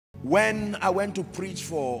When I went to preach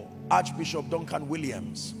for Archbishop Duncan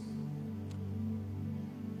Williams,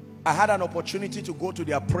 I had an opportunity to go to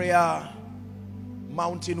their prayer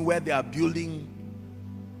mountain where they are building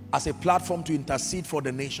as a platform to intercede for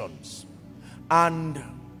the nations. And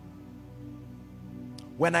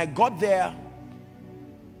when I got there,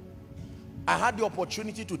 I had the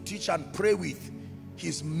opportunity to teach and pray with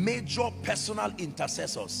his major personal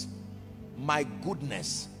intercessors. My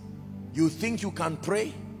goodness, you think you can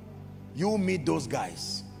pray? You meet those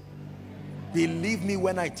guys. Believe me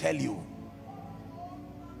when I tell you.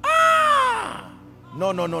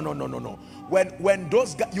 No. When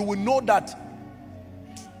those guys, you will know that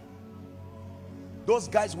those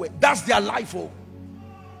guys were, that's their life. Oh,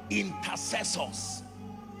 intercessors.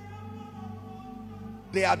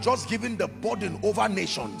 They are just giving the burden over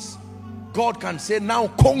nations. God can say, now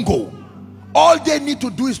Congo, all they need to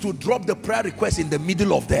do is to drop the prayer request in the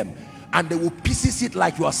middle of them, and they will pieces it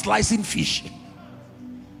like you are slicing fish.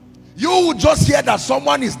 You will just hear that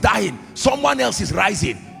someone is dying, someone else is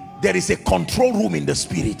rising. There is a control room in the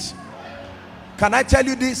spirit. Can I tell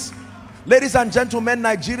you this? Ladies and gentlemen,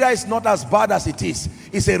 Nigeria is not as bad as it is.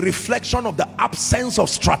 It's a reflection of the absence of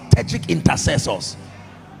strategic intercessors.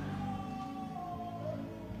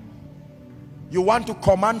 You want to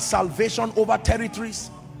command salvation over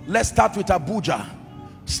territories? Let's start with Abuja.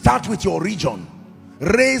 Start with your region.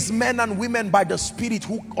 Raise men and women by the Spirit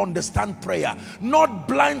who understand prayer, not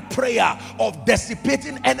blind prayer of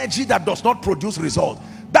dissipating energy that does not produce result.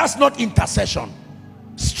 That's not intercession.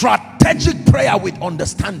 Strategic prayer with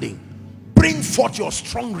understanding. Bring forth your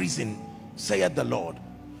strong reason, saith the Lord.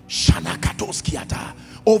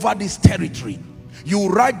 Over this territory, you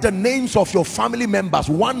write the names of your family members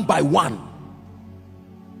one by one,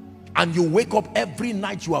 and you wake up every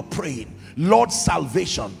night, you are praying, Lord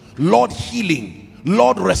salvation, Lord healing,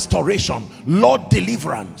 Lord restoration, Lord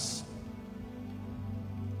deliverance.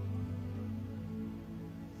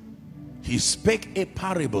 He spake a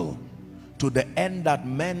parable to the end that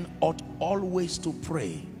men ought always to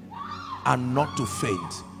pray and not to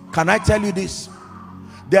faint. Can I tell you this?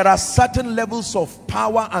 There are certain levels of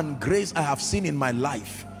power and grace I have seen in my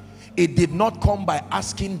life. It did not come by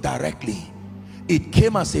asking directly. It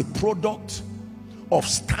came as a product of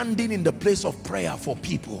standing in the place of prayer for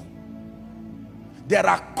people. There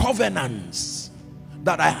are covenants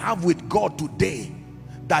that I have with God today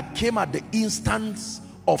that came at the instance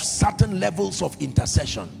of certain levels of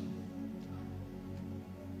intercession.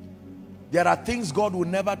 There are things God will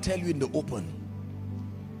never tell you in the open.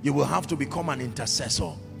 You will have to become an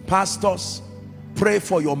intercessor. Pastors, pray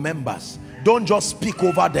for your members. Don't just speak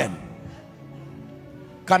over them.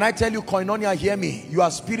 Can I tell you, Koinonia, hear me? You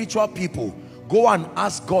are spiritual people. Go and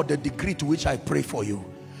ask God the degree to which I pray for you.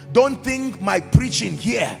 Don't think my preaching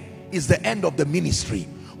here is the end of the ministry.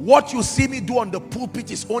 What you see me do on the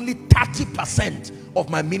pulpit is only 30% of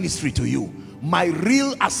my ministry to you. My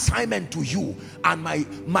real assignment to you and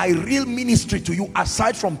my real ministry to you,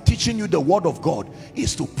 aside from teaching you the word of God,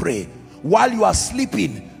 is to pray. While you are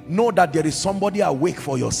sleeping, know that there is somebody awake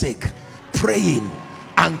for your sake, praying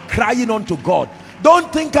and crying unto God.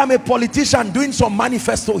 Don't think I'm a politician doing some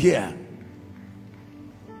manifesto here.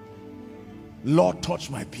 Lord,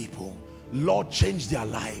 touch my people. Lord, change their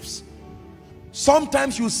lives.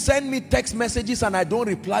 Sometimes you send me text messages and I don't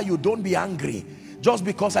reply you. Don't be angry. Just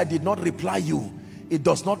because I did not reply you, it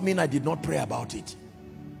does not mean I did not pray about it.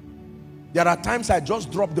 There are times I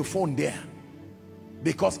just drop the phone there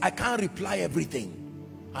because I can't reply everything.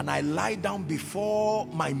 And I lie down before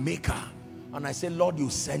my maker and I say, Lord,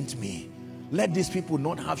 you sent me. Let these people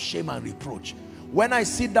not have shame and reproach. When I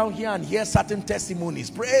sit down here and hear certain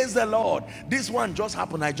testimonies, praise the Lord, this one just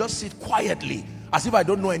happened, I just sit quietly as if I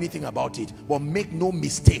don't know anything about it. But make no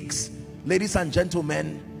mistakes, ladies and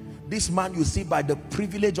gentlemen, this man you see, by the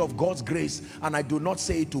privilege of God's grace, and I do not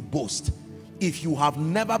say it to boast, if you have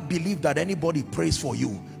never believed that anybody prays for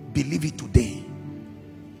you, believe it today.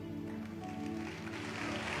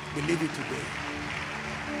 Believe it today.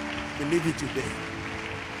 Believe it today.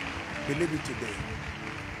 Believe it today.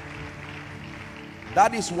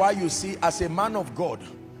 That is why you see, as a man of God,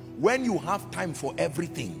 when you have time for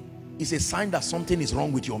everything, it's a sign that something is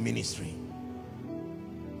wrong with your ministry.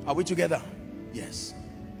 Are we together? Yes.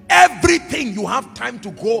 Everything, you have time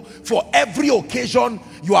to go for every occasion.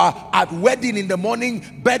 You are at wedding in the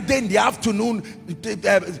morning, birthday in the afternoon,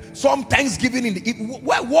 some Thanksgiving in the evening.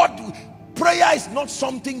 What? Prayer is not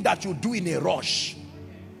something that you do in a rush.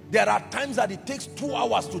 There are times that it takes 2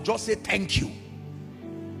 hours to just say thank you.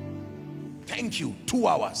 Thank you. 2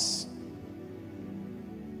 hours.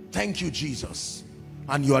 Thank you, Jesus.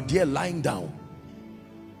 And you are there lying down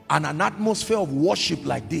and an atmosphere of worship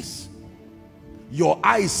like this, your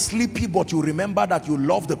eye is sleepy, but you remember that you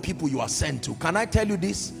love the people you are sent to. Can I tell you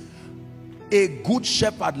this? A good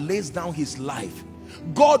shepherd lays down his life.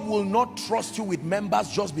 God will not trust you with members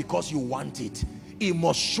just because you want it. It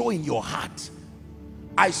must show in your heart.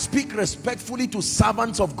 I speak respectfully to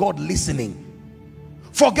servants of God listening.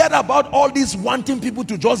 Forget about all this wanting people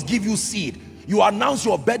to just give you seed. You announce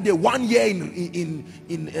your birthday 1 year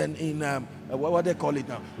what they call it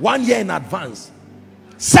now, 1 year in advance.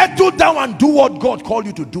 Settle down and do what God called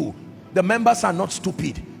you to do. The members are not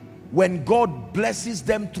stupid. When God blesses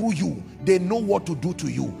them through you, they know what to do to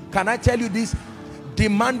you. Can I tell you this?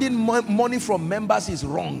 Demanding money from members is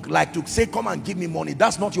wrong. Like to say, come and give me money.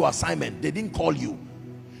 That's not your assignment. They didn't call you.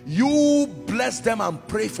 You bless them and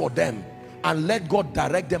pray for them and let God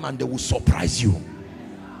direct them, and they will surprise you.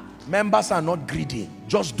 Members are not greedy.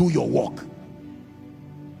 Just do your work.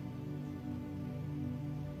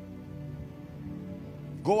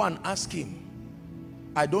 Go and ask him.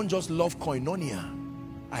 I don't just love Koinonia.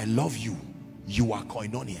 I love you. You are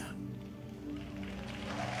Koinonia.